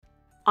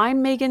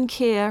I'm Megan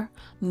Kerr,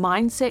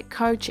 mindset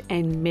coach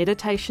and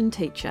meditation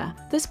teacher.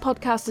 This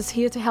podcast is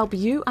here to help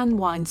you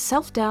unwind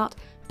self-doubt,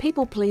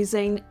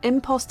 people-pleasing,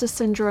 imposter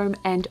syndrome,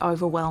 and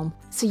overwhelm,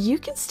 so you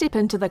can step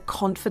into the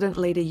confident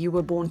leader you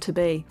were born to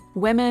be.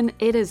 Women,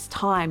 it is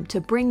time to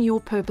bring your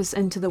purpose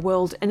into the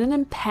world in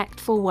an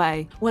impactful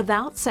way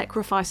without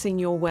sacrificing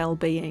your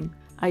well-being.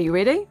 Are you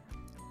ready?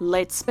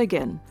 Let's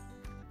begin.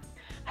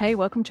 Hey,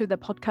 welcome to the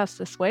podcast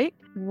this week.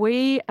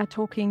 We are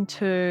talking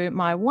to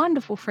my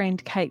wonderful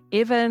friend, Kate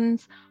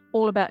Evans,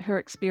 all about her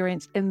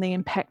experience in the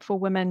Impactful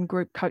Women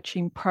group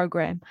coaching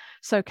program.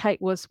 So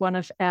Kate was one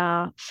of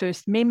our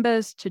first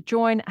members to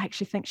join. I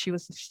actually think she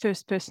was the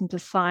first person to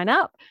sign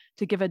up,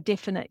 to give a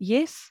definite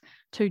yes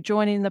to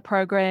joining the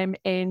program.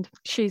 And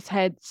she's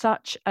had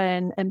such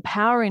an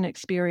empowering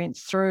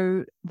experience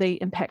through the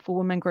Impactful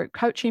Women group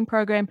coaching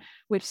program.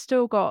 We've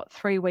still got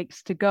 3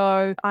 weeks to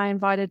go. I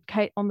invited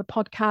Kate on the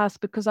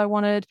podcast because I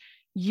wanted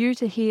you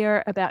to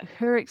hear about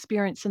her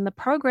experience in the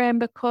program,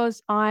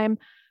 because I'm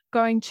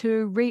going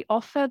to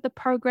re-offer the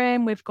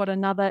program. We've got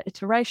another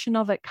iteration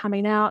of it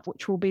coming out,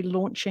 which will be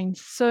launching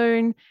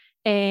soon.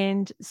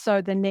 And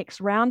so the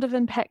next round of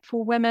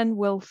Impactful Women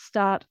will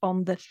start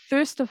on the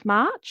 1st of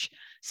March.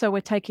 So we're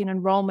taking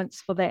enrollments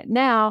for that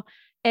now.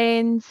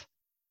 And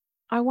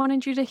I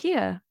wanted you to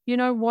hear,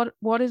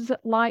 what is it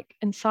like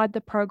inside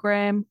the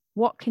program?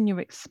 What can you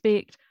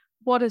expect?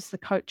 What is the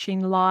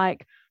coaching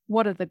like?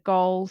 What are the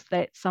goals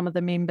that some of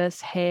the members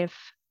have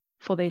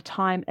for their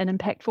time in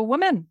Impactful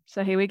Women?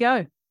 So here we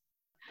go.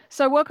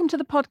 So welcome to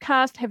the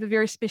podcast. Have a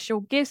very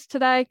special guest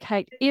today,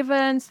 Kate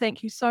Evans.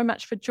 Thank you so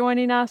much for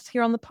joining us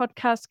here on the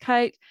podcast,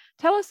 Kate.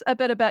 Tell us a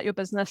bit about your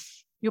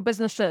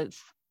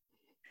businesses.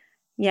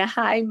 Yeah,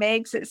 hi,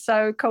 Megs. It's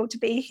so cool to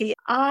be here.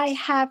 I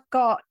have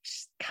got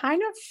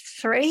kind of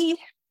 3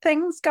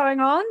 things going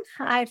on.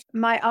 I've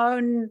my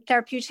own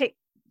therapeutic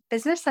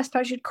business, I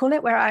suppose you'd call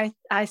it, where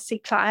I see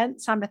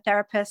clients. I'm a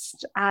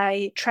therapist.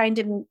 I trained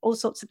in all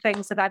sorts of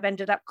things that I've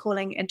ended up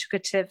calling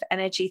integrative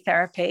energy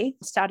therapy.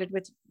 Started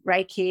with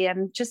Reiki,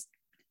 and just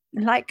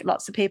like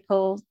lots of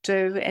people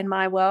do in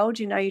my world,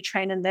 you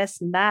train in this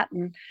and that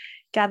and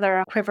gather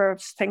a quiver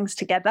of things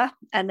together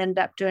and end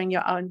up doing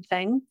your own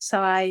thing.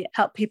 So I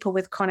help people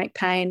with chronic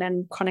pain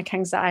and chronic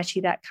anxiety,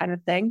 that kind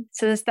of thing.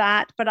 So there's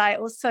that, but I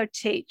also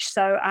teach.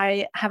 So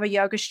I have a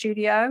yoga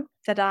studio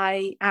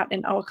out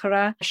in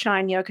Okara,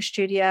 Shine Yoga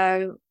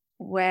Studio,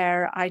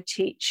 where I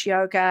teach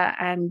yoga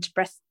and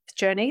breath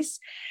journeys.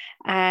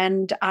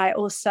 And I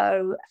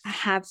also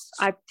I've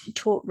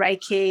taught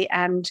Reiki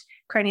and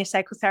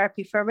craniosacral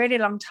therapy for a really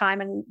long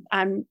time. And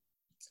I'm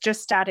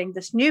just starting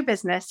this new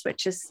business,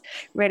 which is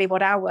really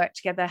what our work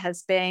together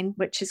has been,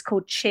 which is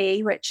called CHI,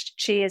 which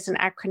CHI is an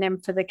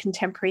acronym for the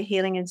Contemporary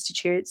Healing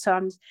Institute. So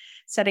I'm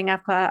setting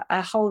up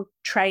a whole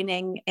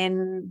training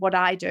in what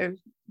I do,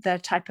 the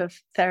type of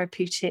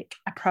therapeutic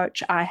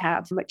approach I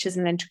have, which is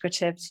an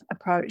integrative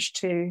approach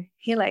to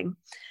healing.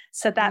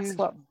 So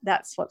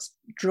that's what's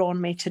drawn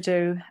me to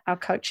do our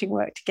coaching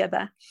work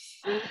together.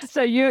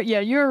 So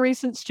you're a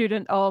recent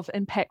student of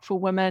Impactful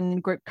Women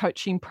group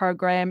coaching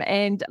program,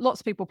 and lots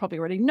of people probably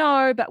already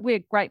know, but we're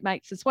great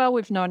mates as well.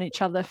 We've known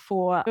each other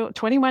for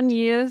 21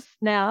 years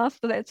now,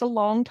 so that's a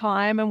long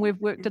time, and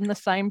we've worked in the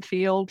same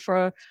field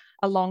for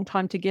a long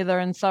time together.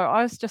 And so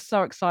I was just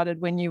so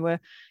excited when you were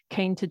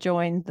keen to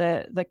join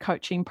the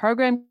coaching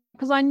program,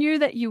 because I knew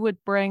that you would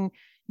bring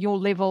your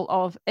level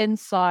of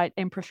insight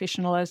and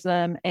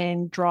professionalism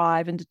and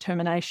drive and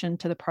determination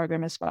to the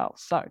program as well.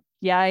 So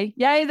yay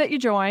that you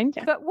joined.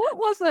 Yeah. But what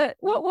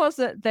was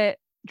it that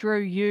drew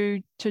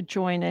you to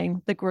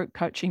joining the group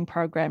coaching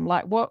program?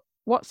 Like what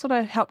sort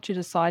of helped you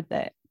decide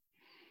that?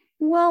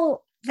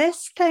 Well,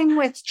 this thing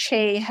with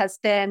CHI has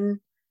been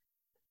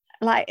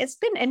it's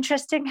been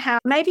interesting how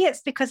maybe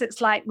it's because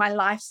it's like my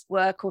life's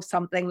work or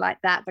something like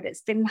that, but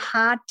it's been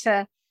hard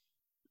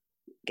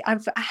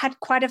I've had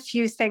quite a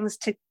few things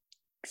to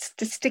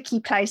sticky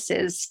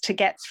places to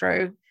get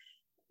through,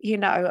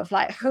 of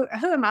like, who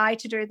am I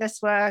to do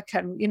this work?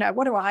 And,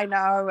 what do I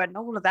know? And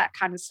all of that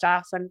kind of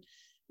stuff. And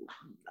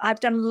I've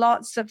done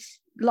lots of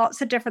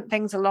different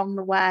things along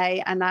the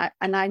way. And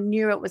I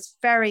knew it was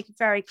very,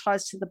 very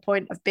close to the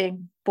point of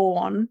being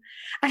born.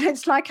 And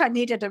it's like I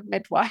needed a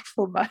midwife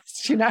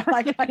almost,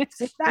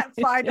 that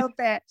final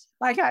bit,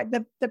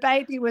 the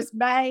baby was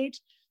made,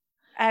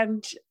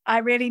 and I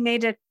really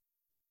needed,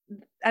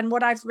 and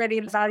what I've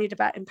really valued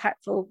about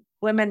Impactful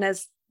Women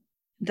is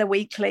the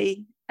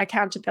weekly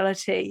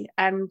accountability.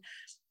 And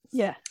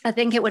I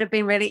think it would have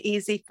been really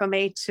easy for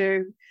me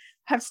to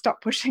have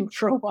stopped pushing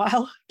for a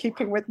while,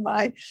 keeping with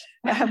my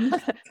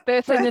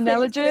birthing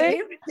analogy.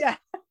 Theme. Yeah.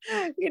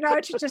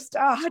 To just,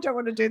 I don't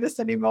want to do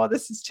this anymore.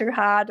 This is too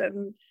hard,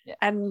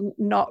 and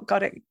not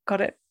got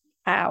it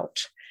out.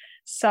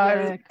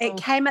 So It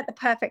came at the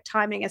perfect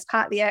timing as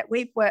part of the,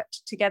 we've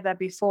worked together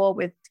before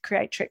with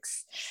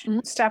Creatrix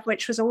stuff,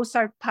 which was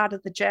also part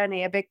of the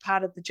journey, a big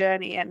part of the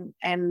journey,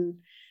 and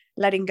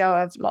letting go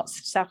of lots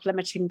of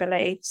self-limiting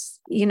beliefs,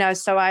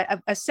 so I,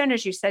 as soon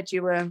as you said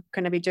you were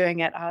going to be doing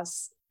it, I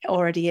was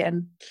already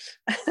in.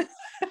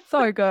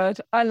 So good.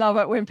 I love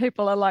it when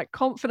people are like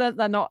confident,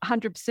 they're not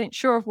 100%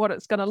 sure of what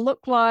it's going to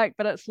look like,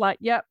 but it's like,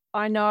 yep,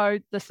 I know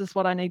this is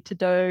what I need to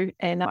do.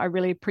 And I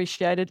really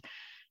appreciated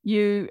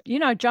you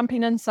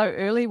jumping in so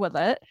early with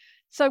it.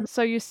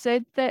 So you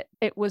said that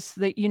it was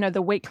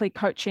the weekly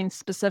coaching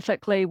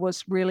specifically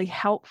was really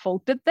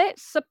helpful. Did that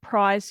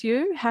surprise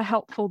you how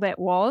helpful that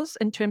was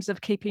in terms of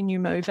keeping you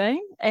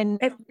moving and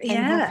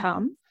how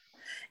come?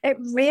 It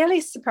really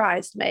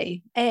surprised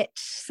me. It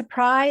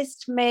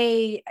surprised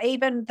me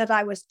even that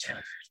I was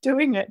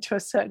doing it to a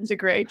certain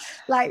degree.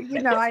 Like,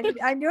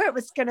 I knew it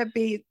was going to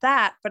be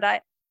that, but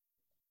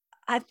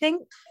I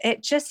think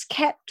it just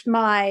kept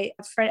a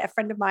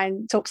friend of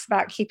mine talks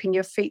about keeping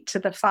your feet to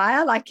the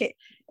fire. Like it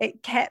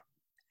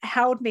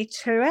held me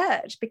to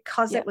it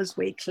because it was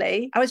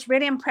weekly. I was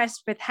really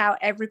impressed with how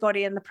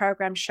everybody in the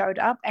program showed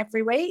up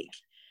every week.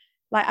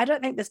 Like, I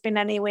don't think there's been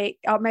any week,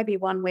 or maybe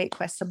one week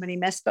where somebody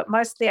missed, but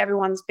mostly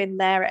everyone's been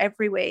there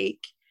every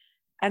week.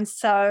 And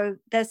so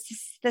there's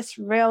this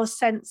real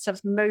sense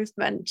of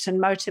movement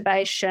and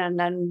motivation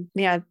and,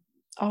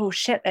 oh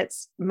shit,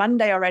 it's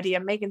Monday already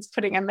and Megan's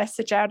putting a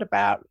message out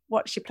about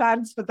what she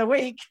plans for the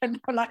week. And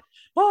I'm like,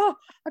 oh,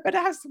 I better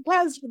have some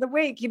plans for the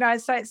week,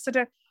 so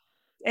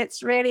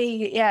it's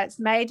really, it's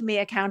made me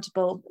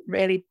accountable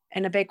really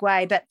in a big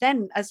way. But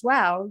then as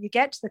well, you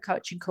get to the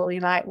coaching call,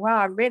 you're like, wow,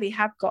 I really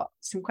have got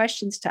some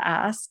questions to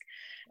ask.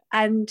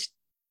 And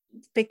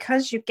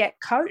because you get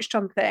coached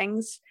on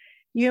things,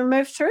 you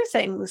move through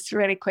things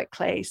really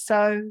quickly.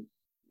 So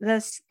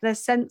there's the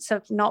sense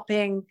of not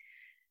being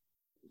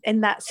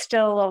in that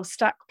still or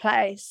stuck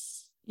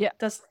place.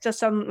 Just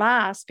doesn't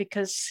last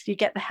because you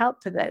get the help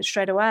with it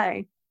straight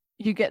away.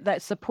 You get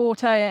that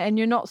support, and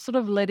you're not sort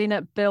of letting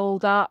it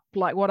build up.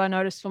 Like what I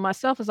noticed for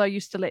myself is I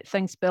used to let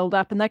things build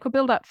up and they could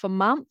build up for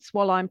months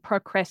while I'm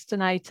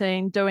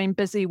procrastinating, doing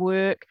busy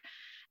work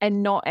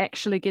and not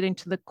actually getting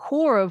to the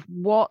core of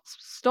what's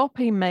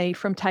stopping me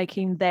from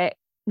taking that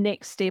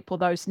next step or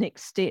those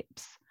next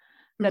steps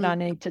that I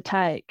need to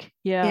take.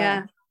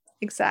 Yeah,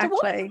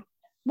 exactly. So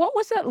what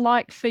was it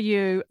like for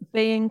you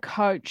being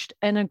coached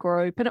in a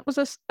group? And it was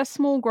a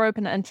small group,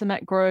 an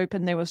intimate group,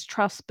 and there was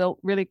trust built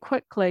really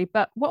quickly.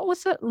 But what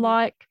was it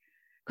like?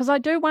 Because I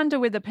do wonder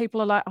whether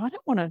people are like, I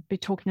don't want to be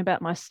talking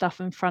about my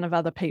stuff in front of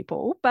other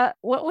people. But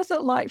what was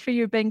it like for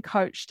you being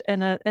coached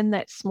in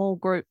that small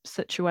group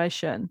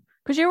situation?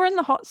 Because you were in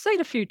the hot seat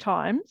a few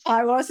times.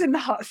 I was in the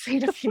hot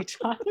seat a few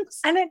times.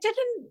 And it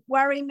didn't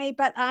worry me,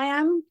 but I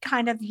am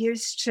kind of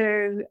used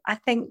to, I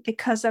think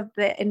because of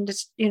the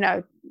industry,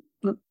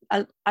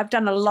 I've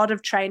done a lot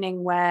of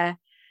training where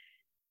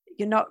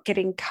you're not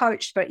getting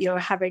coached, but you're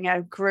having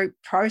a group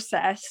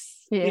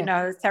process,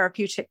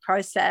 therapeutic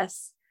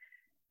process,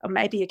 or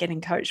maybe you're getting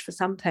coached for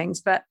some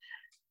things, but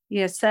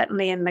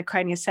certainly in the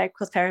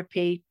craniosacral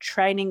therapy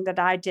training that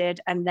I did,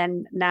 and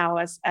then now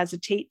as a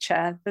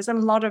teacher, there's a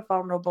lot of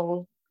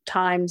vulnerable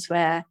times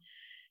where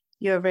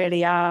you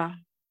really are,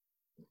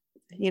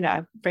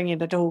 bringing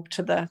it all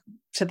to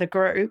the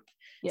group.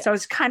 Yeah. So I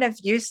was kind of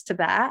used to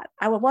that.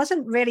 I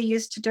wasn't really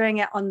used to doing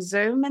it on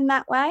Zoom in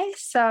that way.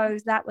 So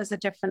that was a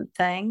different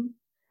thing.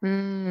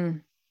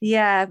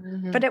 Yeah,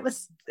 but it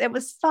was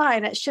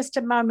fine. It's just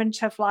a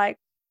moment of like,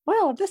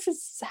 well, this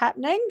is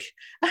happening.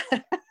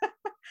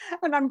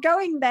 And I'm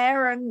going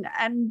there and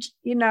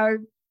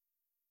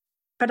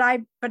but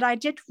I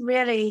did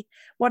really,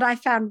 what I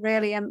found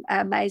really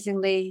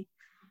amazingly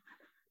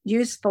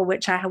useful,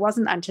 which I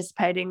wasn't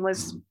anticipating,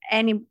 was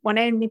when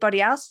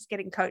anybody else is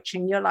getting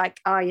coaching, you're like,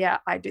 oh yeah,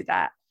 I do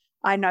that.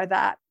 I know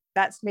that.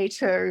 That's me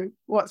too.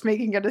 What's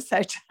Megan going to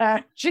say to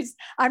her?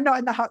 I'm not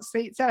in the hot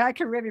seat, so I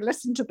can really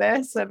listen to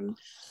this. And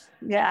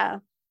yeah.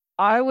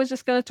 I was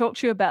just going to talk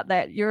to you about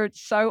that. You're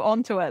so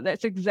onto it.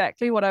 That's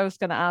exactly what I was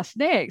going to ask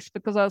next,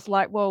 because I was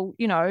like, well,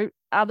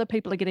 other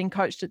people are getting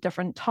coached at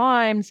different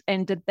times.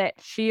 And did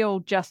that feel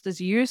just as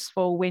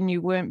useful when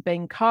you weren't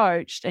being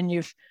coached? And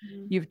you've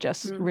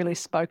just really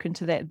spoken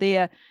to that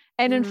there.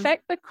 And in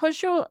fact,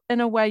 because you're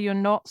in a way, you're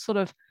not sort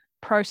of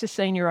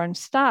processing your own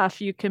stuff,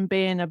 you can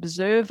be an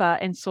observer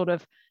and sort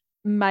of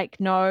make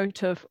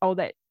note of, oh,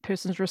 that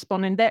person's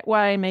responding that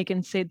way.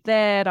 Megan said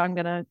that. I'm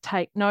going to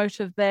take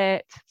note of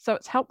that. So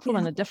it's helpful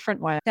in a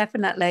different way.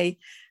 Definitely.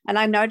 And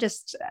I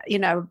noticed,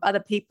 other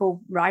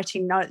people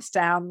writing notes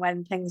down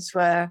when things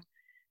were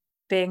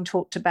being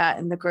talked about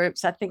in the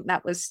groups. I think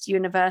that was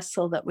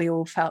universal, that we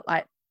all felt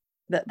like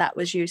that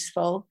was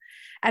useful.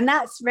 And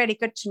that's really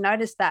good to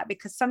notice that,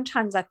 because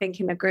sometimes I think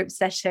in a group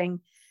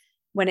setting,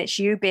 when it's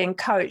you being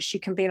coached, you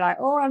can be like,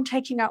 oh, I'm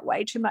taking up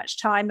way too much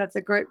time of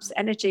the group's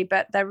energy.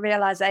 But the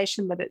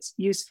realization that it's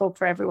useful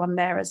for everyone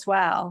there as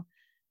well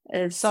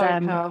is so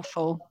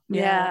powerful.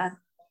 Yeah.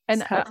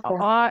 And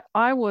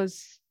I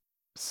was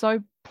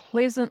so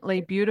pleasantly,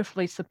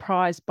 beautifully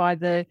surprised by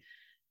the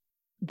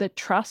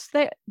trust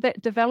that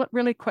developed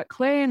really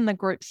quickly in the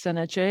group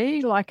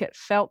synergy. Like, it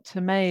felt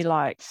to me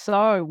like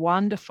so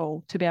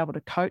wonderful to be able to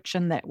coach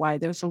in that way.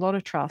 There was a lot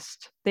of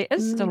trust. There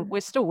is still,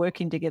 we're still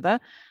working together.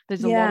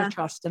 There's a lot of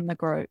trust in the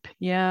group.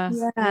 Yeah.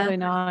 Really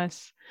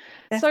nice.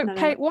 Definitely. So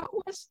Kate,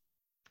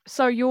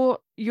 So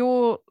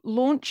you're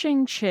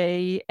launching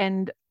Chi,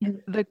 and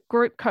the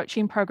group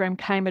coaching program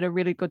came at a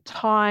really good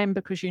time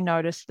because you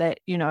noticed that,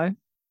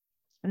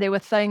 there were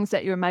things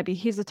that you were maybe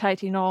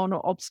hesitating on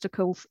or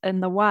obstacles in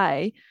the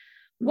way.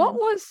 What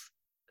was,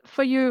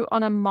 for you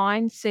on a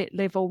mindset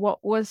level,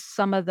 what was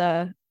some of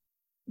the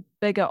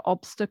bigger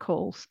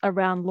obstacles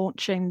around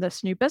launching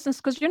this new business?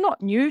 Because you're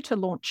not new to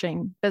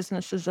launching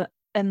businesses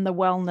in the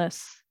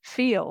wellness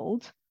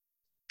field.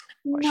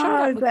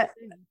 No, but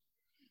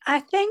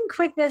I think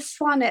with this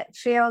one, it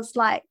feels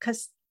like,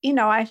 because,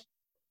 I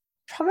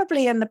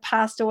probably in the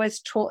past always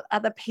taught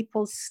other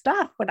people's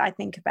stuff when I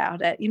think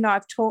about it.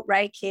 I've taught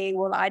Reiki.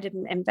 Well, I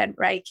didn't invent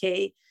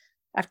Reiki.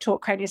 I've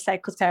taught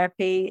craniosacral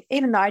therapy.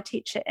 Even though I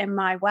teach it in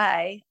my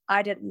way,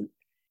 I didn't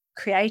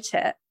create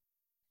it.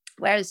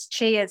 Whereas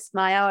Chi is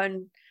my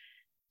own,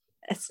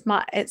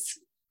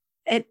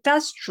 it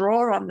does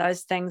draw on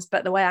those things,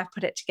 but the way I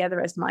put it together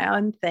is my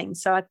own thing.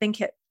 So I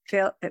think it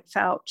felt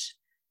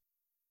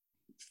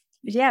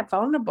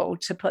vulnerable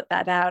to put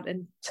that out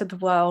into the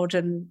world,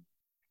 and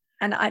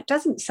it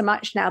doesn't so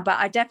much now, but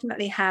I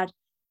definitely had,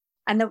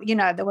 and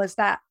there was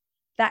that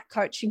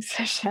coaching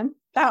session,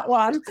 that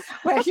one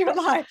where you're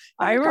like,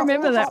 I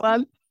remember that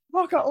one.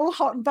 I got all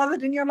hot and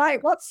bothered, and you're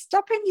like, what's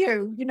stopping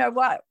you?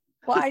 What?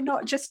 Why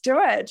not just do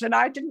it? And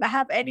I didn't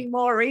have any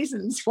more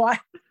reasons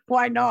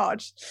why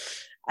not.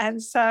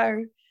 And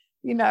so,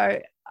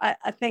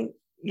 I think,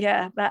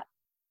 that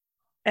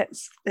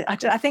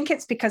I think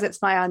it's because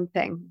it's my own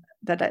thing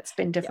that it's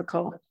been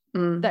difficult.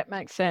 That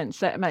makes sense.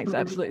 That makes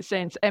absolute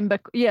sense. And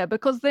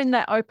because then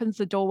that opens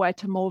the doorway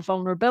to more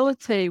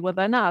vulnerability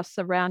within us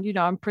around,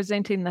 I'm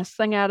presenting this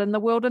thing out in the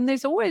world, and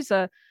there's always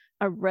a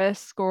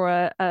risk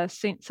or a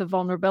sense of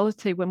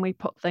vulnerability when we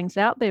put things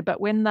out there.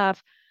 But when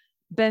they've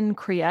been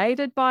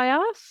created by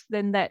us,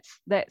 then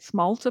that's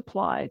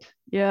multiplied.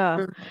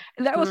 And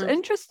that was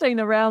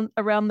interesting around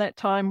that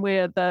time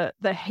where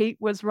the heat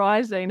was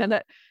rising, and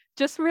it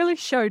just really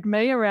showed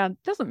me around,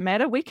 doesn't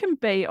matter, we can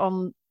be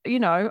on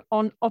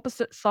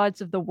opposite sides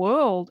of the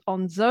world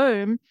on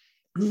Zoom,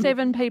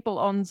 7 people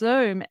on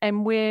Zoom,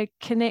 and we're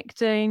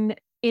connecting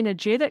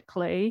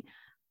energetically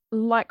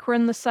like we're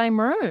in the same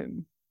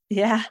room.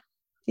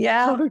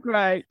 So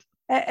great.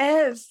 It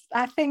is.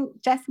 I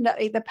think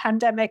definitely the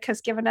pandemic has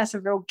given us a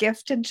real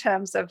gift in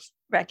terms of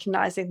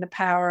recognizing the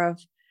power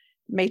of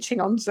meeting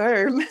on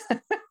Zoom.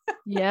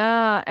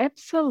 Yeah,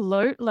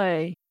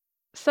 absolutely.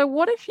 So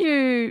what have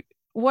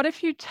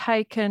you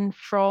taken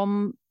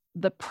from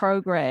the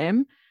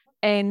program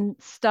and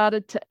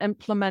started to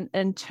implement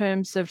in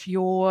terms of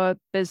your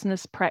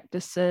business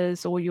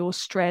practices or your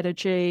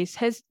strategies?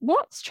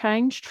 What's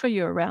changed for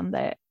you around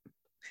that?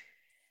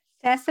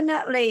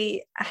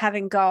 Definitely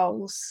having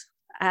goals.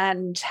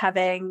 And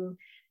having,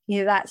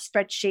 that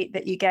spreadsheet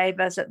that you gave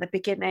us at the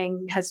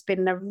beginning has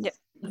been a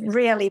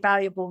really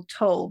valuable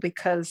tool,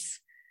 because,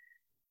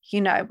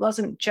 it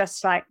wasn't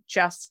just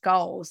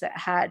goals. It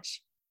had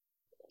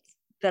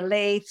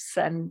beliefs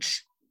and,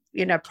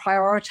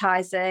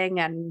 prioritizing,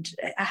 and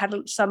it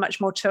had so much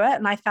more to it.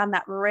 And I found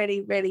that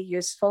really, really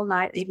useful.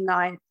 And even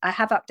though I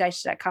have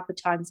updated it a couple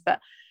of times, but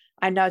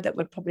I know that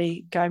we're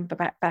probably going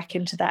back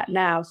into that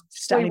now.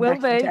 We will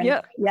be,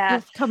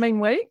 this coming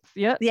weeks.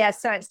 Yeah,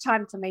 so it's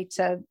time for me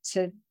to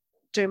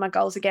do my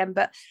goals again.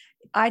 But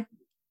I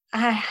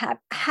have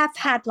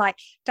had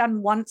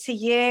done once a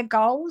year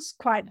goals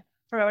quite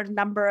for a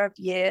number of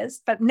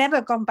years, but never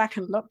gone back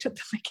and looked at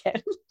them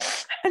again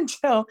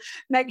until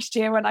next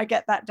year when I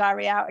get that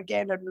diary out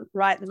again and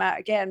write them out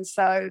again.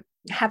 So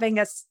having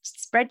a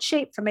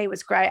spreadsheet for me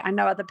was great. I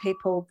know other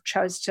people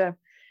chose to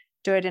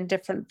do it in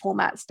different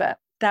formats, but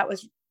that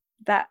was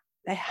that,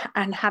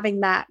 and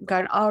having that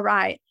going, all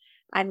right,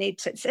 I need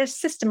to, it's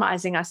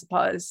systemizing, I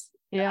suppose.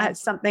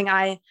 It's something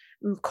I'm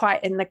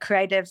quite in the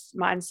creative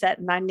mindset,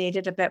 and I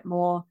needed a bit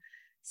more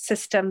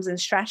systems and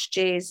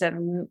strategies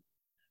and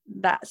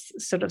that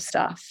sort of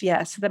stuff. So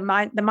the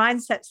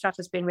mindset stuff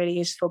has been really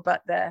useful,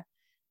 but the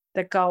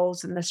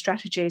goals and the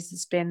strategies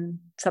has been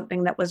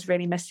something that was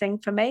really missing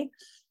for me.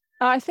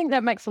 I think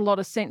that makes a lot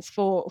of sense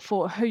for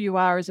who you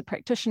are as a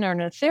practitioner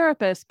and a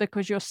therapist,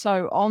 because you're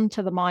so on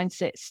to the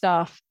mindset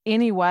stuff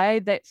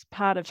anyway. That's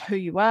part of who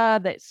you are.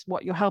 That's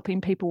what you're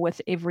helping people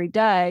with every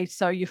day.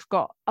 So you've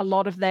got a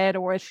lot of that,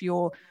 or if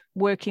you're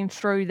working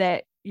through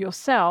that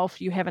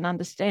yourself, you have an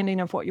understanding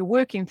of what you're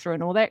working through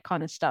and all that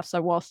kind of stuff.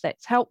 So whilst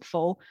that's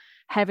helpful,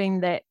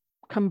 having that,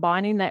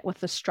 combining that with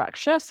the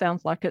structure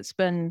sounds like it's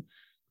been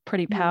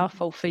pretty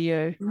powerful for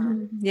you.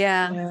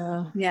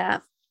 Yeah,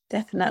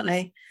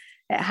 definitely.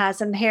 It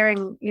has. And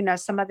hearing,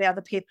 some of the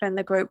other people in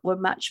the group were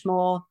much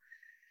more,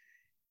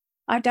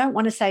 I don't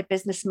want to say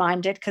business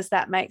minded, because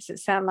that makes it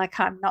sound like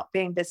I'm not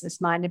being business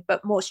minded,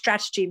 but more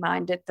strategy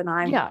minded than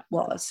I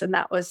was. And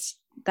that was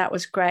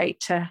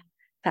great.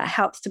 That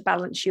helps to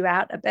balance you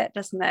out a bit,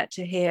 doesn't it?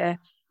 To hear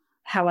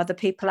how other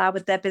people are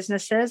with their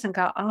businesses and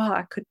go, oh,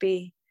 I could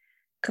be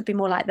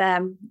more like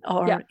them.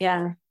 Or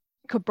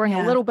could bring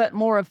a little bit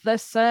more of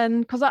this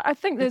in, because I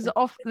think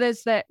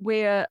there's that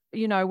where,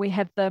 you know, we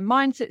have the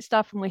mindset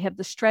stuff and we have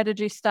the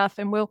strategy stuff,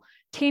 and we'll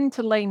tend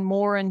to lean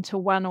more into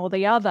one or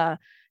the other.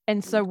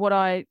 And so what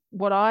I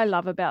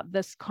love about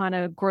this kind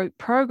of group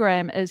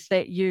program is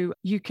that you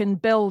can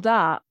build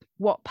up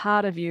what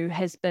part of you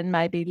has been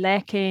maybe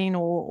lacking,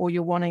 or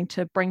you're wanting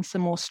to bring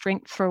some more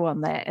strength through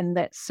on that. And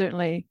that's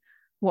certainly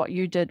what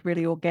you did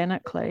really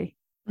organically.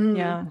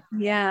 Yeah,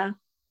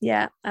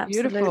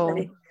 absolutely.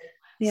 Beautiful.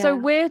 Yeah. So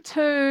where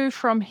to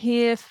from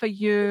here for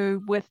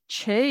you with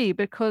Chi?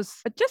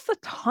 Because just the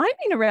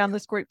timing around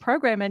this group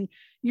program and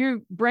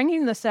you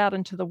bringing this out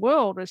into the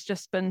world has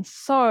just been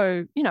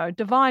so, you know,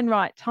 divine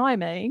right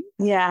timing.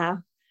 Yeah.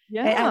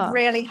 It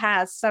really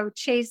has. So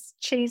Chi's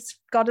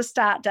got a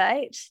start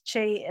date.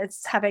 Chi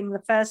is having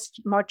the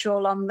first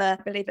module on I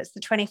believe it's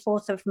the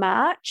 24th of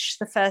March.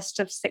 The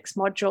first of 6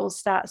 modules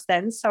starts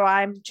then. So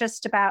I'm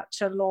just about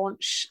to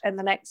launch in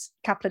the next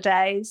couple of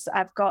days.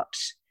 I've got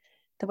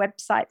the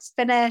website's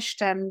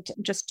finished and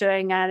just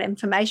doing an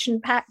information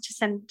pack to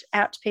send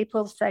out to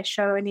people if they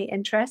show any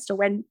interest, or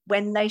when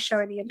they show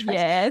any interest.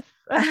 Yes.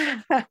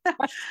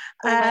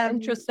 That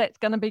interest that's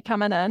going to be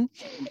coming in.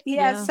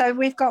 Yeah, so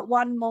we've got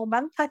 1 more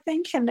month, I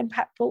think, in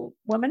Impactful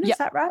Women. Is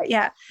that right?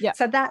 Yeah.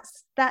 So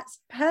that's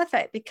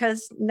perfect,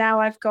 because now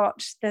I've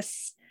got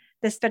this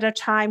bit of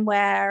time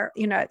where,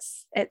 you know,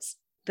 it's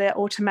the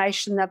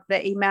automation of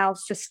the email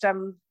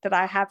system that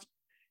I have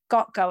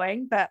got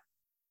going, but,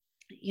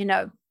 you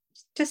know,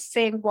 just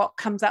seeing what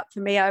comes up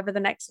for me over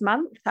the next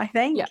month, I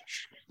think.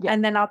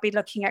 And then I'll be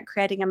looking at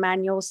creating a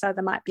manual, so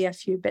there might be a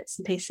few bits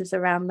and pieces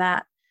around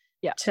that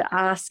to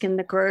ask in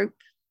the group.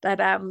 But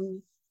so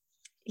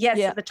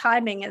the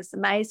timing is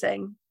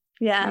amazing.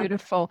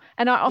 Beautiful.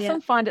 And I often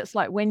find it's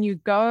like when you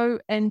go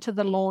into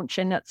the launch,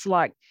 and it's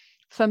like,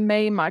 for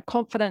me, my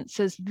confidence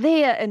is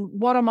there in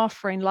what I'm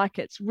offering, like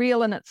it's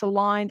real and it's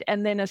aligned.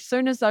 And then as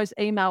soon as those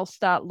emails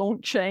start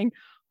launching,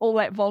 all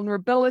that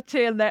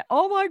vulnerability and that,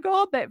 oh my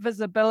God, that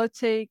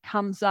visibility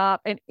comes up,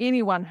 and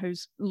anyone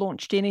who's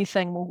launched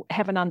anything will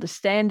have an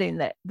understanding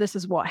that this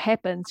is what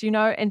happens, you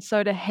know. And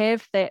so to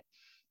have that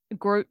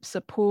group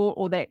support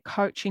or that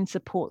coaching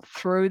support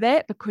through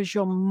that, because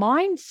your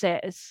mindset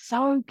is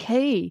so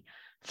key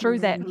through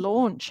that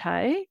launch,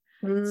 hey?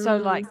 So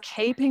like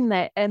keeping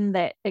that in,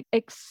 that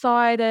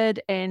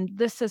excited, and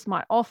this is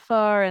my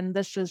offer, and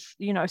this is,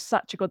 you know,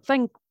 such a good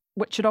thing,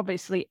 which it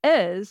obviously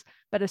is,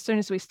 but as soon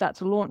as we start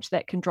to launch,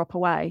 that can drop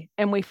away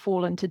and we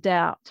fall into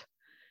doubt.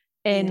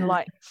 And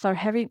like, so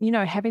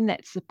having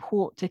that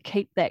support to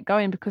keep that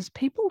going, because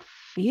people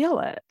feel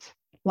it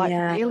like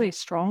really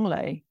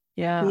strongly.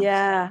 So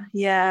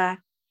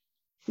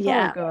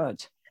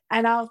good.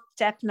 And I'll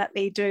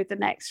definitely do the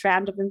next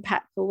round of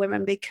Impactful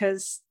Women,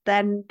 because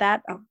then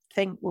that, I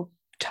think, will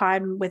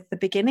time with the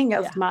beginning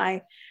of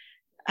the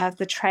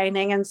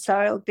training. And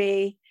so it'll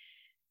be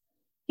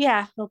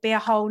a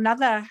whole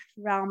nother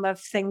realm of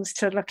things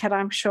to look at,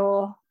 I'm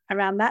sure,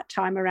 around that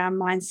time, around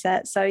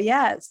mindset. So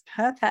it's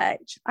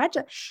perfect. I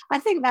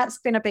think that's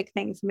been a big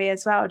thing for me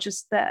as well,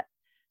 just the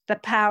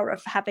power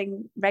of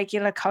having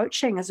regular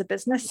coaching as a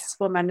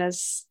businesswoman.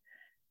 Is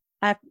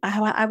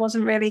I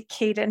wasn't really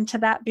keyed into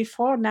that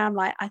before. Now I'm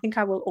like, I think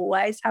I will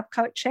always have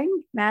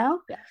coaching now.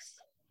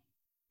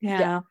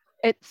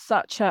 It's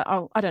such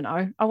a, I don't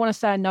know, I want to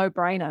say a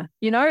no-brainer,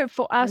 you know,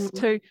 for us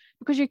to,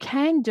 because you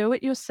can do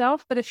it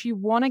yourself, but if you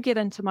want to get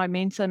into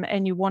momentum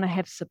and you want to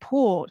have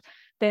support,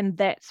 then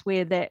that's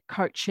where that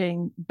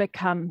coaching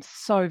becomes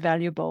so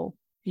valuable.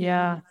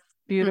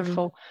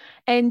 Beautiful.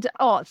 And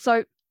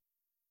so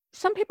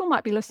some people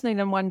might be listening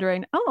and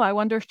wondering, I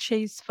wonder if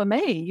Chi's for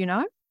me, you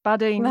know,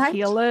 budding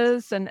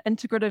healers and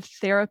integrative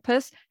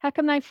therapists. How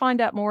can they find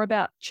out more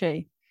about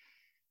Chi?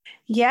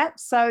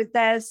 So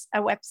there's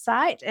a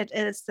website. It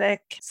is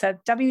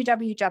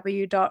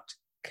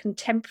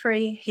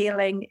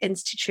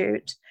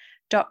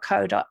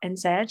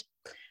www.contemporaryhealinginstitute.co.nz.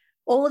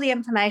 All the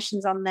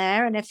information's on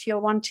there, and if you're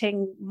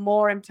wanting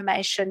more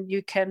information,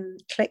 you can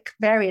click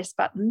various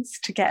buttons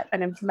to get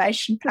an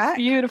information pack.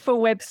 Beautiful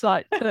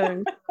website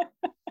too.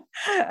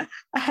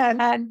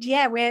 and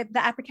the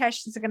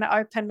applications are going to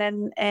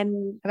open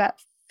in about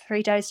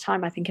 3 days'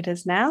 time, I think it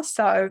is now.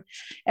 So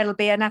it'll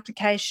be an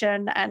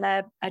application and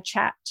a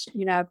chat,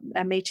 you know,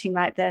 a meeting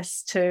like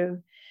this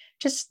to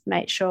just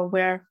make sure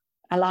we're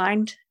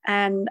aligned,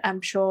 and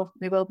I'm sure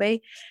we will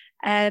be.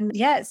 And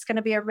it's going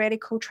to be a really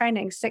cool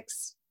training,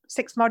 six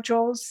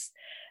modules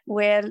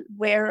where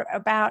we're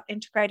about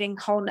integrating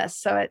wholeness.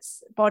 So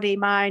it's body,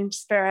 mind,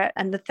 spirit,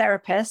 and the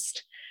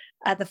therapist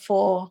are the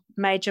 4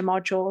 major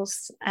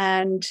modules,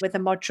 and with a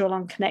module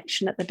on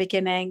connection at the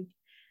beginning,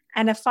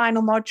 and a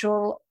final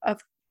module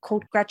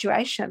called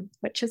graduation,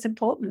 which is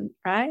important,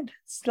 right?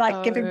 It's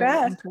like giving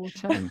birth.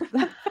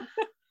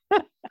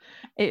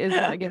 It is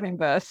like giving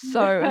birth.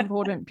 So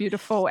important,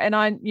 beautiful. And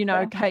I, you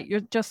know, Kate,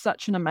 you're just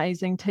such an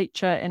amazing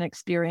teacher and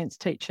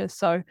experienced teacher.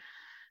 So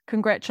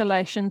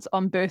congratulations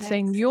on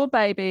birthing your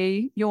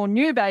baby, your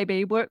new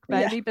baby, work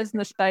baby,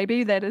 business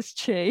baby. That is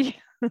Chi.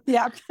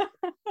 Yeah.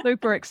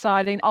 Super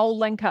exciting. I'll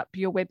link up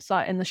your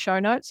website in the show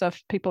notes. So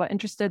if people are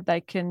interested,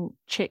 they can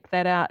check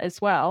that out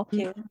as well.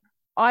 Yeah.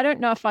 I don't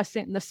know if I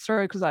sent this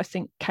through because I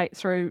sent Kate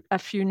through a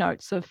few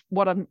notes of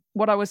what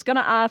I was going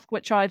to ask,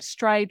 which I've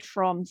strayed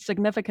from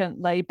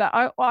significantly.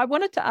 But I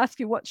wanted to ask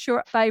you, what's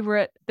your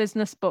favorite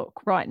business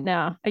book right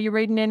now? Are you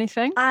reading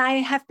anything?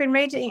 I've been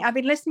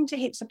listening to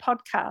heaps of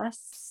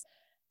podcasts.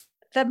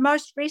 The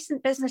most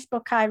recent business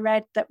book I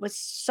read that was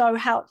so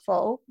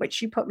helpful,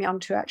 which you put me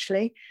onto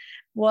actually,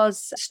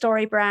 was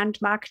Story Brand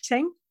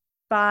Marketing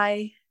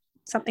by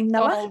something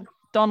Miller.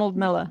 Donald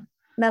Miller.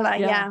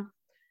 Yeah.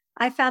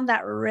 I found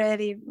that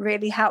really,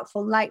 really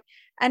helpful.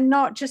 And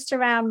not just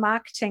around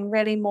marketing,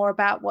 really more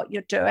about what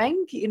you're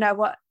doing,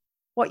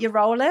 what your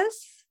role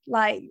is.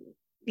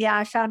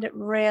 I found it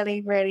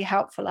really, really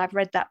helpful. I've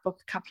read that book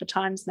a couple of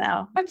times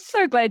now. I'm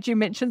so glad you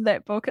mentioned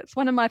that book. It's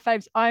one of my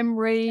faves. I'm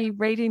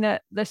rereading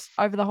it this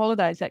over the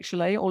holidays,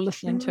 actually, or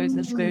listening to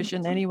this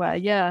version anyway.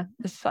 Yeah,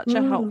 it's such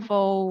a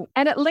helpful,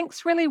 and it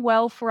links really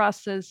well for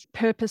us as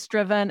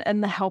purpose-driven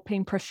in the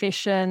helping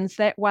professions.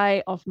 That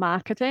way of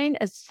marketing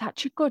is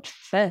such a good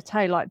fit.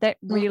 Hey, that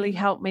really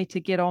helped me to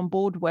get on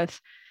board with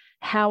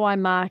how I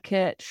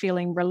market,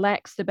 feeling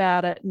relaxed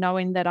about it,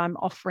 knowing that I'm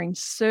offering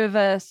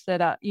service, that,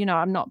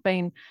 I'm not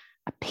being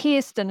a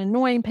pest and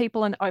annoying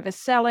people and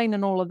overselling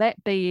and all of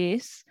that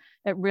BS.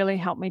 It really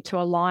helped me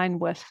to align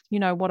with,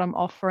 what I'm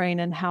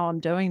offering and how I'm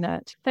doing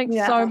it. Thanks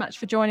so much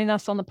for joining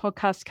us on the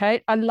podcast,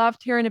 Kate. I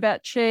loved hearing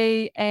about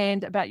Chi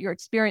and about your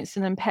experience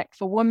in Impact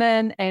for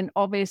Women. And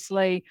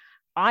obviously,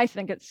 I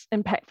think it's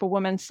Impact for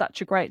Women such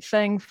a great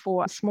thing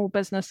for small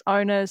business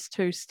owners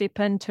to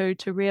step into,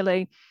 to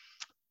really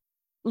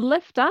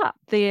lift up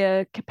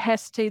their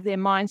capacity, their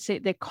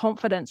mindset, their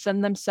confidence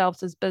in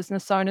themselves as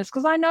business owners.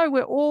 Because I know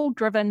we're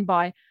driven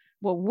by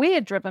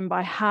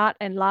heart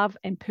and love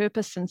and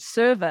purpose and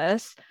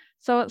service.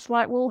 So it's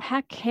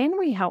how can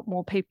we help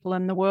more people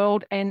in the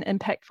world? And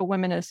Impact for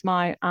Women is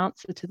my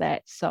answer to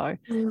that. So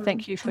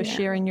thank you for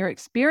sharing your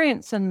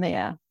experience in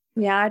there.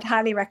 Yeah, I'd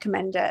highly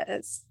recommend it.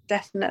 It's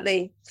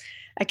definitely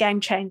a game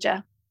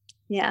changer.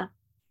 Yeah.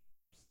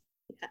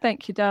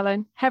 Thank you,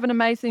 darling. Have an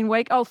amazing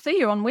week. I'll see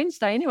you on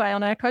Wednesday anyway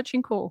on our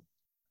coaching call.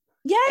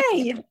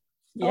 Yay.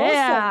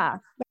 Yeah.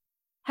 Awesome.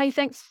 Hey,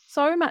 thanks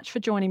so much for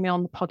joining me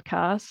on the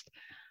podcast.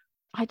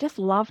 I just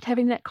loved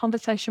having that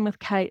conversation with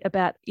Kate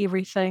about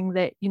everything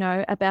that,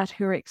 about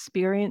her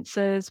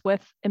experiences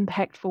with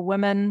Impact for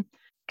Women.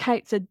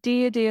 Kate's a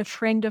dear, dear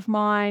friend of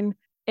mine,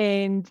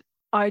 and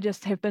I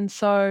just have been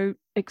so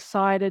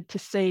excited to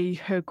see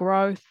her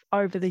growth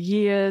over the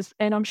years.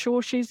 And I'm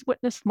sure she's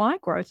witnessed my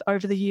growth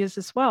over the years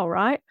as well,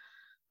 right?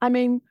 I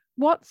mean,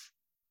 what's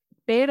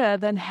better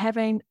than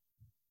having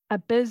a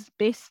biz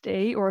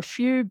bestie or a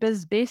few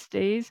biz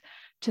besties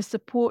to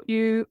support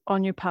you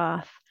on your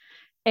path?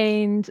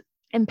 And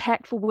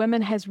Impact for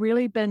Women has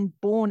really been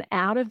born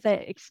out of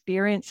that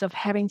experience of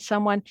having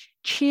someone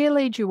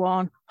cheerlead you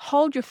on,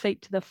 hold your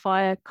feet to the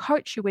fire,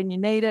 coach you when you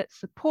need it,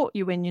 support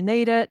you when you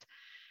need it.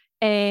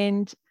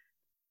 And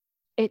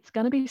it's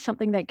going to be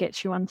something that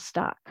gets you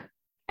unstuck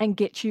and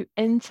gets you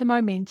into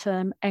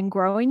momentum and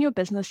growing your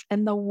business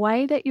in the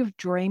way that you've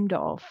dreamed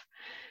of.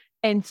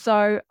 And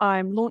so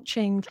I'm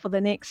launching for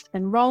the next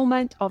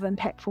enrollment of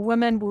Impact for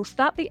Women. We'll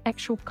start the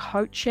actual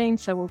coaching.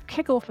 So we'll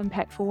kick off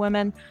Impact for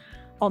Women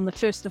on the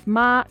 1st of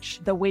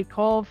March, the week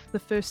of the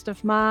 1st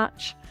of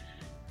March.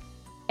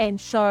 And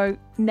so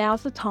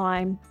now's the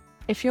time,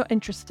 if you're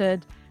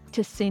interested,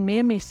 to send me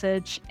a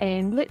message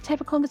and let's have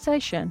a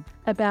conversation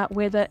about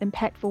whether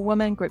Impact for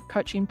Women group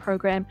coaching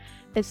program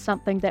is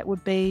something that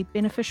would be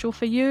beneficial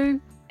for you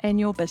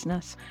and your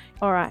business.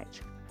 All right.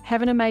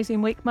 Have an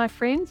amazing week, my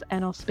friends,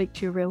 and I'll speak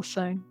to you real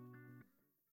soon.